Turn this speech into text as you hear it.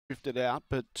drifted out,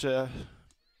 but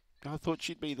I thought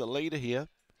she'd be the leader here.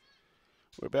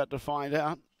 We're about to find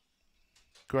out.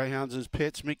 Greyhounds as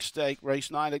pets, mixed stake, race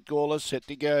 9 at Gawler, set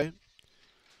to go.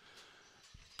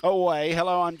 Away.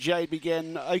 Hello, I'm Jade.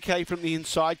 Began okay from the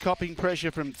inside. Copping pressure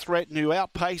from Threaten, who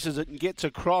outpaces it and gets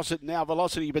across it. Now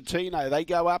Velocity Bettino. They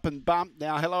go up and bump.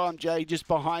 Now Hello, I'm Jade just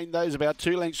behind those, about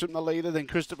 2 lengths from the leader. Then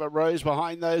Christopher Rose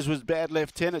behind those was Bad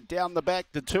Lieutenant. Down the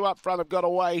back, the 2 up front have got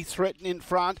away. Threaten in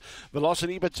front.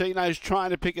 Velocity Bettino's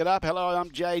trying to pick it up. Hello, I'm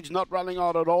Jade's not running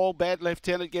on at all. Bad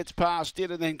Lieutenant gets past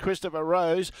it, and then Christopher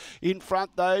Rose in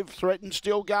front though. Threaten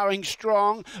still going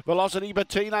strong. Velocity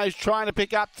Bettino's trying to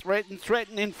pick up Threaten.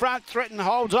 Threaten in front. Threaten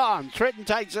holds on. Threaten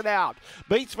takes it out.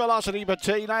 Beats Velocity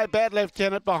Bettino. Bad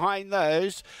Lieutenant behind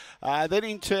those. Then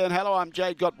in turn, Hello, I'm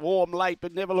Jade got warm late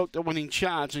but never looked a winning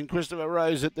chance. And Christopher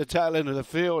Rose at the tail end of the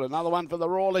field. Another one for the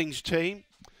Rawlings team.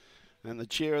 And the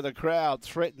cheer of the crowd.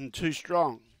 Threaten too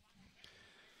strong.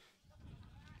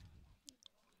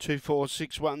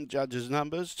 2461 judges'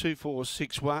 numbers.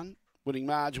 2461. Winning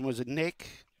margin was a neck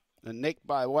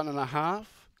by 1.5.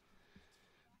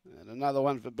 And another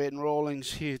one for Ben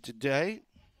Rawlings here today.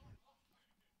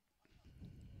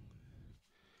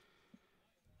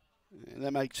 And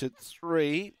that makes it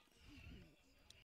 3.